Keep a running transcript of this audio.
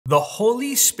The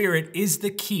Holy Spirit is the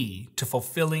key to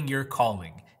fulfilling your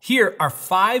calling. Here are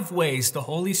 5 ways the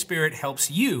Holy Spirit helps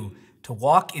you to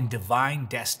walk in divine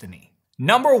destiny.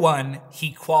 Number 1,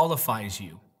 He qualifies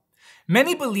you.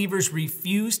 Many believers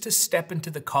refuse to step into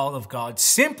the call of God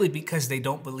simply because they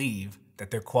don't believe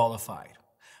that they're qualified.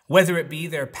 Whether it be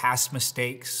their past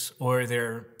mistakes or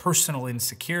their personal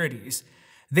insecurities,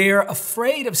 they are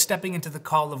afraid of stepping into the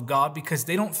call of God because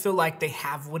they don't feel like they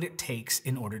have what it takes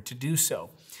in order to do so.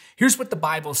 Here's what the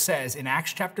Bible says in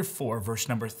Acts chapter 4, verse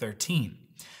number 13.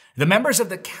 The members of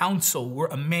the council were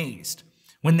amazed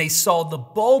when they saw the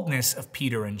boldness of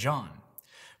Peter and John,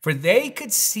 for they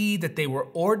could see that they were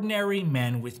ordinary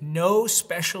men with no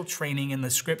special training in the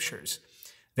scriptures.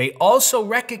 They also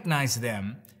recognized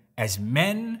them as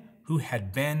men who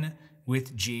had been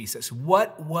with Jesus.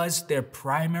 What was their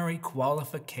primary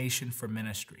qualification for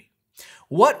ministry?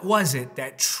 What was it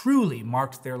that truly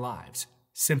marked their lives?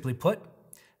 Simply put,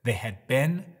 they had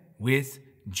been with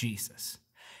Jesus.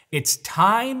 It's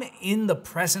time in the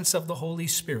presence of the Holy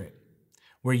Spirit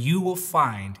where you will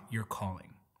find your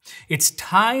calling. It's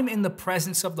time in the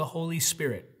presence of the Holy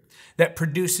Spirit that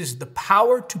produces the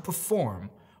power to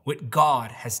perform what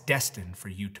God has destined for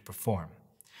you to perform.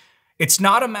 It's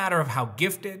not a matter of how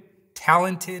gifted,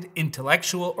 talented,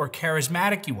 intellectual, or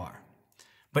charismatic you are,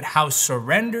 but how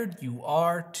surrendered you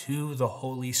are to the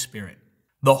Holy Spirit.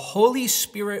 The Holy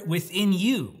Spirit within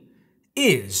you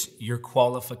is your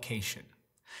qualification.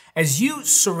 As you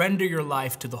surrender your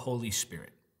life to the Holy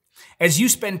Spirit, as you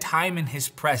spend time in His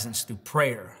presence through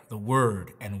prayer, the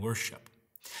Word, and worship,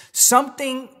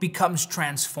 something becomes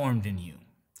transformed in you.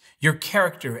 Your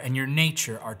character and your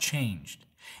nature are changed.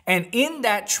 And in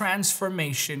that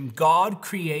transformation, God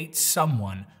creates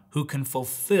someone who can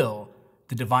fulfill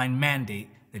the divine mandate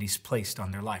that He's placed on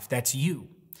their life. That's you.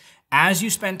 As you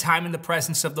spend time in the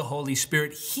presence of the Holy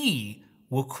Spirit, He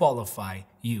will qualify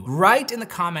you. Write in the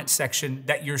comment section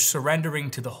that you're surrendering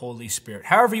to the Holy Spirit.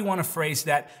 However you want to phrase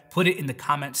that, put it in the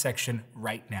comment section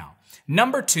right now.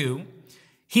 Number 2,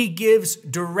 He gives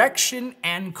direction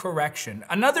and correction.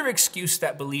 Another excuse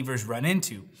that believers run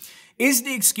into is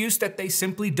the excuse that they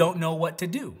simply don't know what to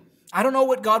do. I don't know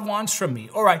what God wants from me,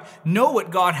 or I know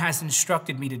what God has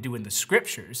instructed me to do in the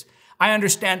scriptures. I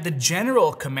understand the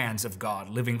general commands of God,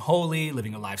 living holy,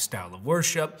 living a lifestyle of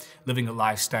worship, living a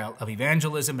lifestyle of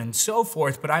evangelism, and so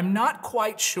forth, but I'm not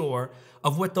quite sure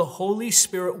of what the Holy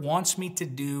Spirit wants me to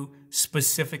do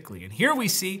specifically. And here we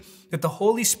see that the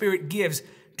Holy Spirit gives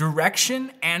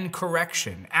direction and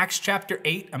correction. Acts chapter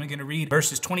 8, I'm going to read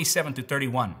verses 27 through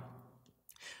 31.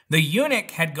 The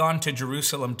eunuch had gone to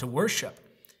Jerusalem to worship,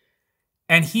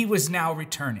 and he was now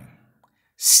returning.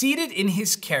 Seated in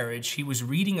his carriage, he was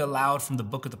reading aloud from the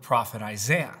book of the prophet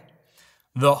Isaiah.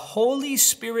 The Holy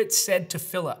Spirit said to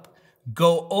Philip,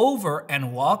 "Go over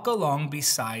and walk along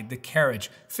beside the carriage."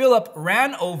 Philip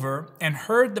ran over and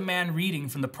heard the man reading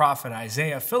from the prophet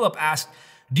Isaiah. Philip asked,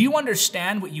 "Do you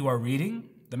understand what you are reading?"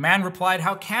 The man replied,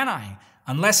 "How can I,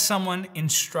 unless someone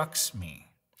instructs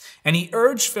me?" And he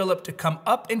urged Philip to come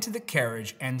up into the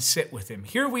carriage and sit with him.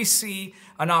 Here we see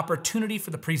an opportunity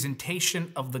for the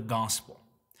presentation of the gospel.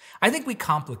 I think we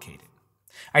complicate it.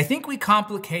 I think we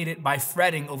complicate it by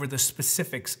fretting over the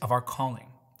specifics of our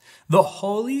calling. The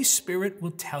Holy Spirit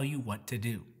will tell you what to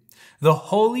do. The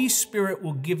Holy Spirit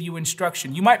will give you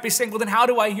instruction. You might be saying, well, then how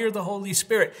do I hear the Holy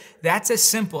Spirit? That's as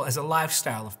simple as a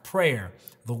lifestyle of prayer,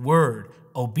 the Word,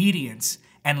 obedience,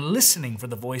 and listening for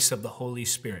the voice of the Holy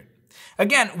Spirit.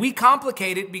 Again, we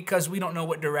complicate it because we don't know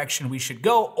what direction we should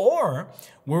go, or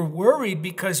we're worried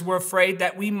because we're afraid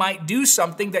that we might do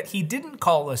something that He didn't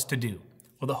call us to do.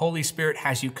 Well, the Holy Spirit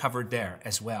has you covered there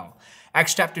as well.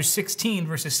 Acts chapter 16,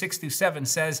 verses 6 through 7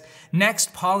 says,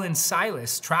 "Next, Paul and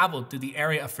Silas traveled through the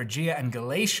area of Phrygia and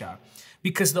Galatia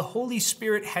because the Holy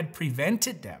Spirit had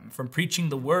prevented them from preaching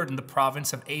the word in the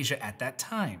province of Asia at that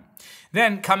time.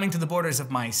 Then, coming to the borders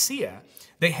of Mysia,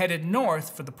 they headed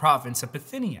north for the province of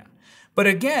Bithynia. But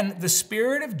again, the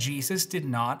Spirit of Jesus did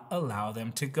not allow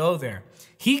them to go there.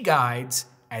 He guides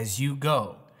as you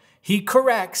go. He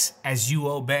corrects as you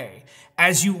obey.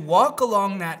 As you walk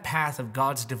along that path of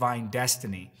God's divine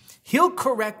destiny, He'll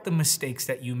correct the mistakes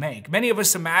that you make. Many of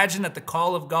us imagine that the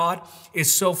call of God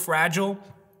is so fragile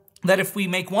that if we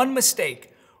make one mistake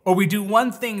or we do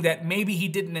one thing that maybe He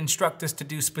didn't instruct us to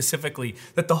do specifically,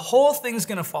 that the whole thing's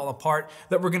going to fall apart,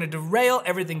 that we're going to derail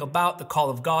everything about the call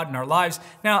of God in our lives.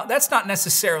 Now, that's not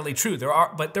necessarily true. There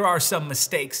are some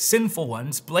mistakes, sinful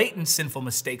ones, blatant sinful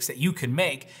mistakes that you can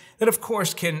make that, of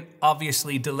course, can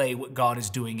obviously delay what God is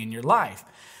doing in your life.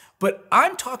 But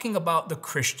I'm talking about the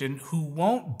Christian who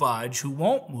won't budge, who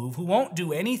won't move, who won't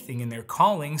do anything in their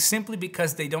calling simply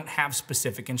because they don't have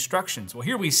specific instructions. Well,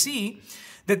 here we see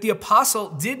that the apostle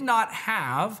did not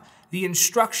have the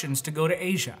instructions to go to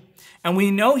Asia. And we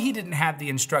know he didn't have the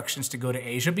instructions to go to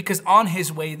Asia because on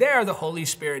his way there, the Holy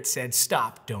Spirit said,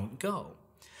 stop, don't go.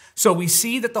 So we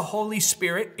see that the Holy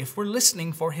Spirit, if we're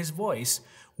listening for his voice,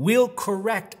 will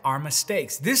correct our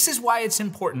mistakes. This is why it's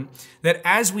important that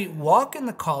as we walk in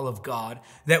the call of God,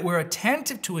 that we're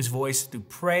attentive to his voice through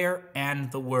prayer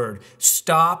and the word.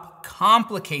 Stop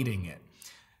complicating it.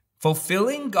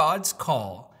 Fulfilling God's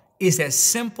call is as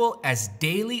simple as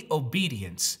daily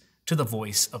obedience to the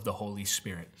voice of the Holy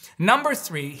Spirit. Number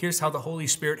 3, here's how the Holy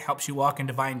Spirit helps you walk in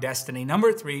divine destiny.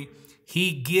 Number 3,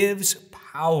 he gives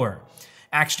power.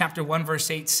 Acts chapter 1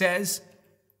 verse 8 says,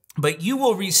 but you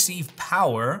will receive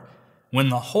power when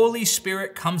the Holy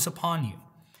Spirit comes upon you,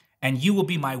 and you will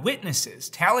be my witnesses,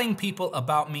 telling people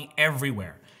about me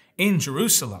everywhere, in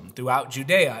Jerusalem, throughout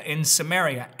Judea, in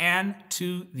Samaria, and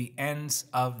to the ends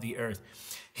of the earth.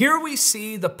 Here we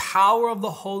see the power of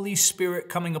the Holy Spirit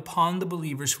coming upon the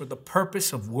believers for the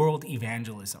purpose of world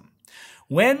evangelism.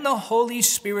 When the Holy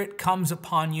Spirit comes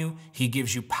upon you, he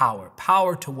gives you power.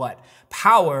 Power to what?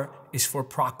 Power is for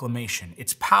proclamation.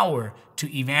 It's power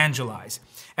to evangelize.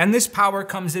 And this power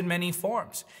comes in many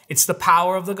forms. It's the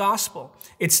power of the gospel.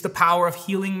 It's the power of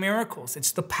healing miracles.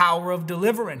 It's the power of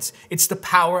deliverance. It's the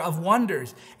power of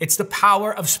wonders. It's the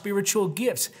power of spiritual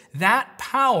gifts. That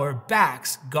power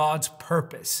backs God's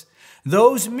purpose.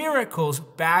 Those miracles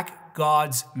back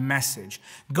God's message.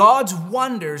 God's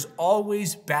wonders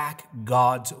always back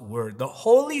God's word. The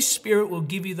Holy Spirit will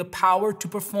give you the power to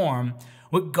perform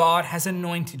what God has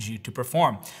anointed you to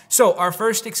perform. So our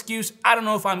first excuse, I don't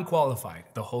know if I'm qualified.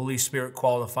 The Holy Spirit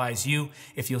qualifies you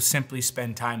if you'll simply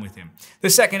spend time with him. The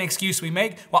second excuse we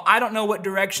make, well, I don't know what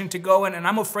direction to go in, and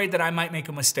I'm afraid that I might make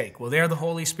a mistake. Well, there the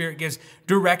Holy Spirit gives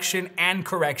direction and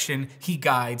correction. He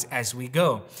guides as we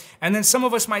go. And then some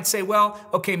of us might say, well,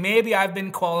 okay, maybe I've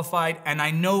been qualified and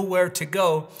I know where to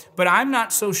go, but I'm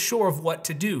not so sure of what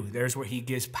to do. There's where he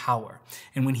gives power.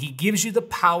 And when he gives you the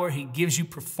power, he gives you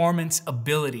performance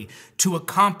ability to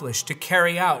accomplish, to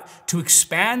carry out, to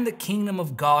expand the kingdom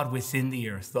of God within the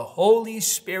earth. The Holy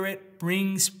Spirit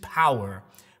brings power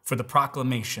for the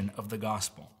proclamation of the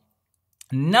gospel.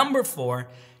 Number 4,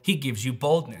 he gives you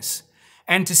boldness.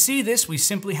 And to see this, we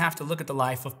simply have to look at the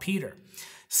life of Peter.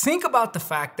 Think about the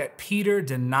fact that Peter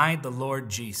denied the Lord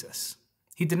Jesus.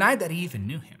 He denied that he even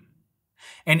knew him.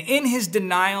 And in his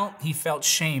denial, he felt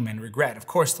shame and regret. Of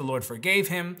course, the Lord forgave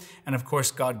him. And of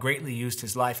course, God greatly used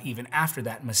his life even after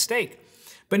that mistake.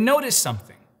 But notice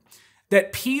something,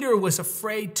 that Peter was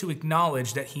afraid to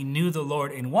acknowledge that he knew the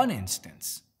Lord in one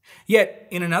instance. Yet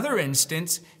in another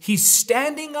instance, he's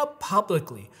standing up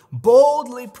publicly,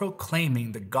 boldly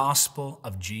proclaiming the gospel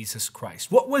of Jesus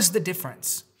Christ. What was the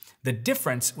difference? The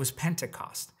difference was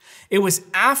Pentecost. It was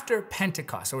after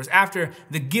Pentecost. It was after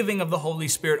the giving of the Holy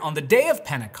Spirit on the day of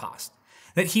Pentecost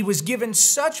that he was given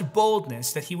such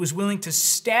boldness that he was willing to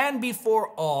stand before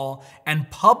all and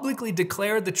publicly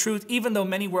declare the truth, even though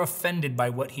many were offended by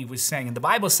what he was saying. And the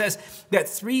Bible says that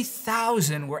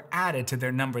 3,000 were added to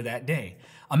their number that day.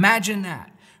 Imagine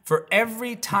that. For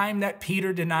every time that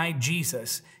Peter denied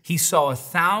Jesus, he saw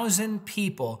 1,000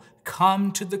 people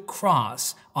come to the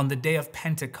cross on the day of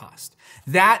Pentecost.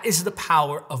 That is the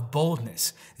power of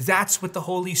boldness. That's what the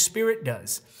Holy Spirit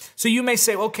does. So you may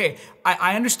say, okay,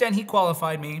 I understand he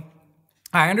qualified me.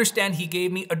 I understand he gave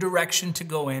me a direction to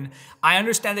go in. I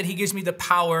understand that he gives me the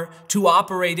power to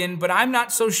operate in, but I'm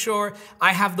not so sure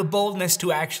I have the boldness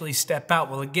to actually step out.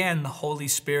 Well, again, the Holy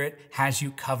Spirit has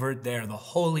you covered there. The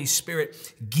Holy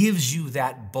Spirit gives you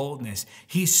that boldness.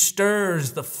 He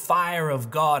stirs the fire of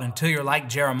God until you're like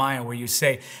Jeremiah, where you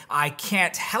say, I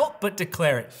can't help but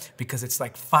declare it because it's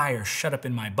like fire shut up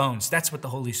in my bones. That's what the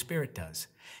Holy Spirit does.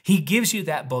 He gives you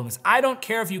that boldness. I don't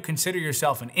care if you consider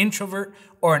yourself an introvert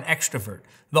or an extrovert.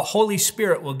 The Holy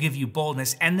Spirit will give you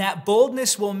boldness, and that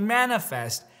boldness will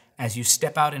manifest as you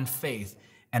step out in faith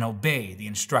and obey the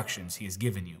instructions he has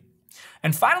given you.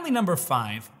 And finally, number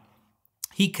 5,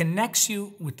 he connects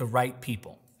you with the right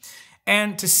people.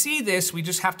 And to see this, we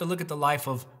just have to look at the life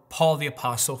of Paul the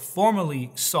Apostle,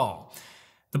 formerly Saul.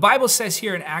 The Bible says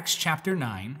here in Acts chapter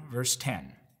 9, verse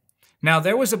 10, now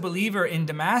there was a believer in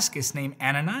Damascus named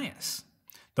Ananias.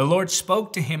 The Lord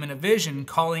spoke to him in a vision,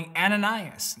 calling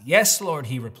Ananias. Yes, Lord,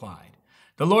 he replied.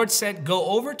 The Lord said, go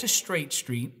over to Straight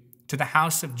Street to the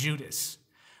house of Judas.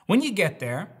 When you get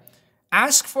there,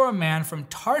 ask for a man from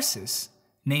Tarsus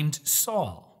named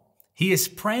Saul. He is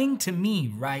praying to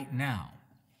me right now.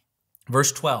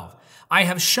 Verse 12, I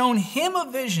have shown him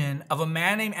a vision of a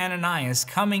man named Ananias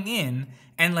coming in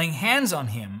and laying hands on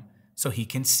him so he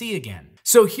can see again.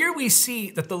 So here we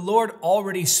see that the Lord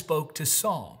already spoke to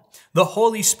Saul. The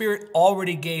Holy Spirit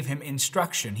already gave him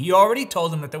instruction. He already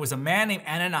told him that there was a man named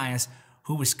Ananias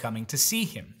who was coming to see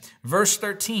him. Verse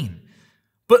 13,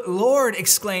 but Lord,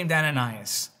 exclaimed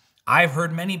Ananias, I've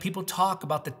heard many people talk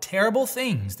about the terrible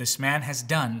things this man has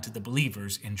done to the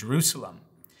believers in Jerusalem.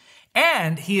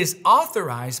 And he is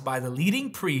authorized by the leading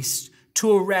priests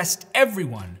to arrest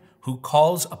everyone who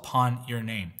calls upon your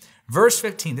name. Verse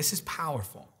 15, this is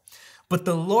powerful. But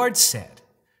the Lord said,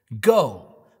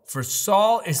 go, for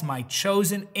Saul is my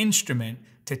chosen instrument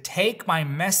to take my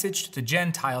message to the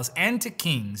Gentiles and to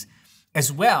kings,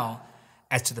 as well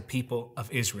as to the people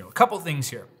of Israel. A couple things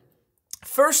here.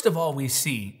 First of all, we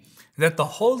see that the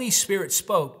Holy Spirit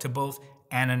spoke to both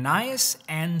Ananias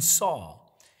and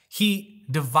Saul. He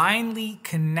divinely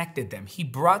connected them. He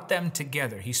brought them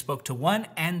together. He spoke to one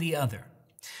and the other.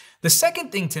 The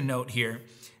second thing to note here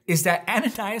is that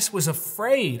Ananias was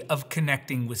afraid of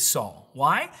connecting with Saul.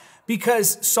 Why?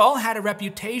 Because Saul had a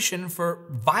reputation for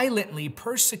violently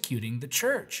persecuting the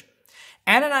church.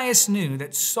 Ananias knew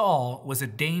that Saul was a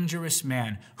dangerous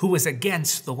man who was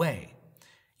against the way.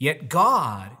 Yet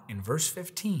God, in verse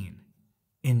 15,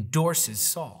 endorses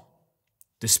Saul,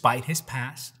 despite his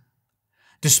past,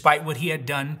 despite what he had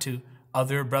done to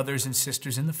other brothers and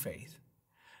sisters in the faith,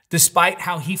 despite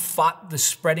how he fought the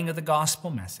spreading of the gospel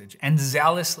message, and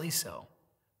zealously so.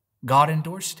 God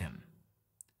endorsed him.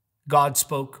 God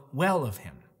spoke well of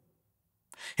him.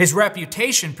 His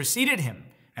reputation preceded him,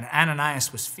 and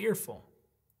Ananias was fearful.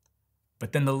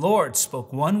 But then the Lord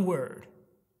spoke one word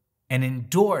and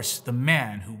endorsed the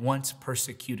man who once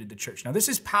persecuted the church. Now, this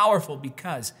is powerful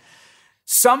because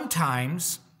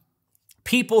sometimes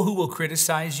people who will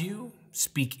criticize you,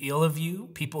 speak ill of you,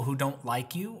 people who don't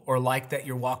like you or like that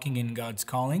you're walking in God's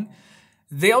calling,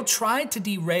 they'll try to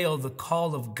derail the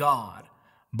call of God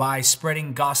by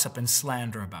spreading gossip and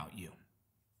slander about you.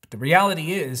 But the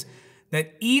reality is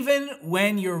that even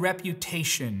when your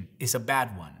reputation is a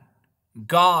bad one,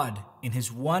 God, in his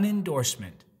one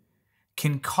endorsement,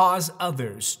 can cause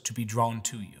others to be drawn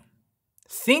to you.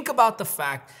 Think about the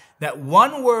fact that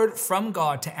one word from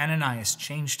God to Ananias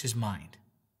changed his mind.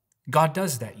 God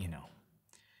does that, you know.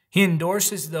 He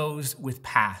endorses those with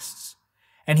pasts,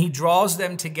 and he draws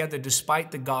them together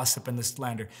despite the gossip and the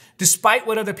slander. Despite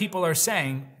what other people are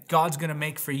saying, God's going to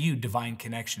make for you divine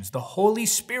connections. The Holy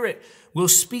Spirit will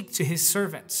speak to his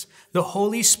servants. The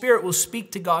Holy Spirit will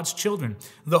speak to God's children.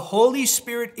 The Holy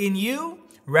Spirit in you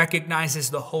recognizes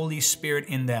the Holy Spirit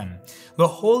in them. The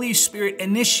Holy Spirit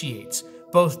initiates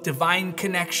both divine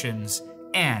connections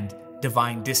and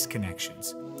divine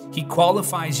disconnections. He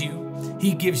qualifies you.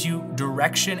 He gives you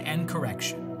direction and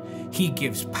correction. He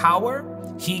gives power.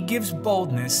 He gives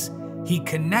boldness. He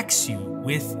connects you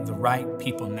with the right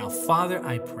people. Now, Father,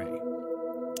 I pray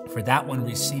for that one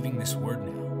receiving this word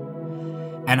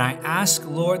now. And I ask,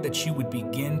 Lord, that you would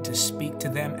begin to speak to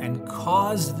them and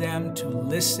cause them to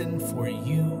listen for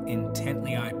you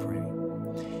intently, I pray.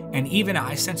 And even now,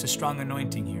 I sense a strong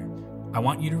anointing here. I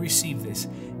want you to receive this.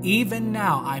 Even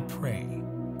now, I pray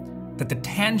that the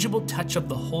tangible touch of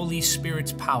the Holy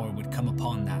Spirit's power would come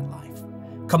upon that life.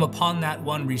 Come upon that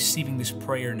one receiving this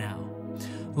prayer now.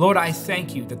 Lord, I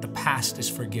thank you that the past is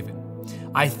forgiven.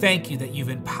 I thank you that you've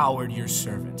empowered your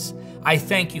servants. I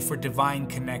thank you for divine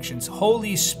connections.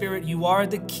 Holy Spirit, you are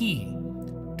the key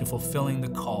to fulfilling the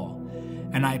call.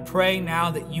 And I pray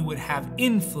now that you would have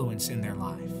influence in their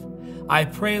life. I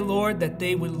pray, Lord, that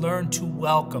they would learn to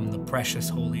welcome the precious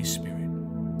Holy Spirit.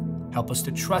 Help us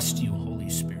to trust you, Holy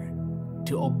Spirit,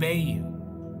 to obey you,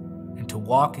 and to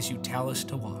walk as you tell us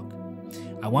to walk.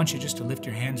 I want you just to lift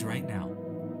your hands right now.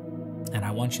 And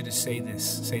I want you to say this.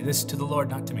 Say this to the Lord,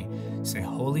 not to me. Say,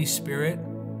 Holy Spirit,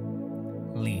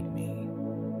 lead me.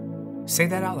 Say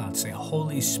that out loud. Say,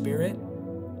 Holy Spirit,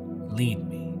 lead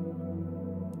me.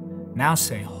 Now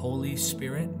say, Holy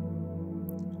Spirit,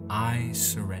 I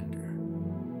surrender.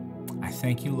 I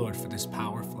thank you, Lord, for this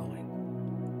power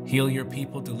flowing. Heal your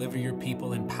people, deliver your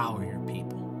people, empower your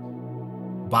people.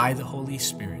 By the Holy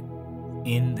Spirit,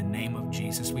 in the name of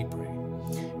Jesus we pray.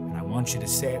 I want you to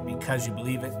say it because you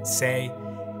believe it. Say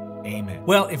amen.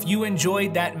 Well, if you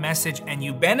enjoyed that message and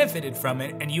you benefited from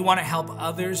it and you want to help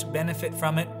others benefit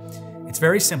from it, it's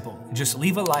very simple. Just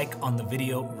leave a like on the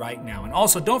video right now. And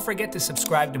also don't forget to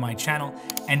subscribe to my channel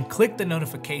and click the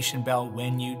notification bell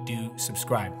when you do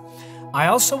subscribe. I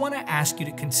also want to ask you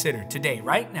to consider today,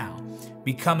 right now,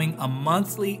 becoming a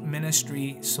monthly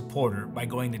ministry supporter by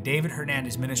going to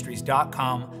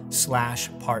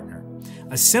davidhernandezministries.com/partner.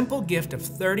 A simple gift of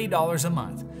 $30 a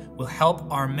month will help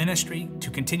our ministry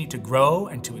to continue to grow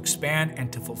and to expand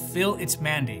and to fulfill its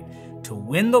mandate to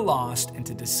win the lost and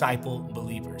to disciple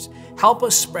believers. Help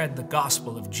us spread the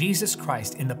gospel of Jesus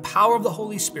Christ in the power of the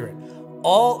Holy Spirit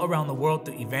all around the world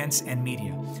through events and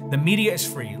media. The media is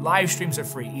free, live streams are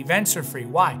free, events are free.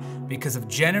 Why? Because of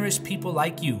generous people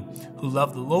like you who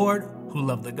love the Lord, who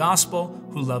love the gospel,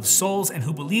 who love souls, and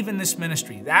who believe in this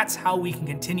ministry. That's how we can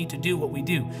continue to do what we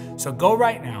do. So go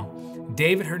right now,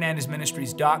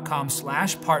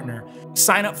 davidhernandezministries.com/partner.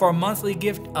 Sign up for a monthly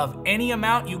gift of any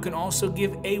amount. You can also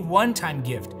give a one-time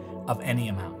gift of any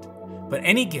amount. But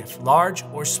any gift, large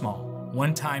or small,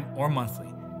 one-time or monthly,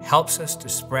 helps us to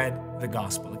spread the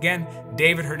gospel. Again,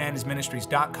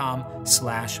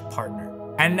 davidhernandezministries.com/partner.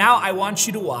 And now I want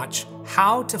you to watch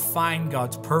how to find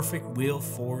God's perfect will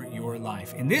for your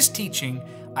life. In this teaching,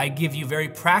 I give you very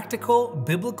practical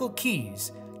biblical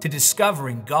keys to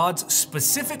discovering God's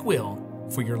specific will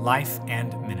for your life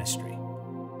and ministry.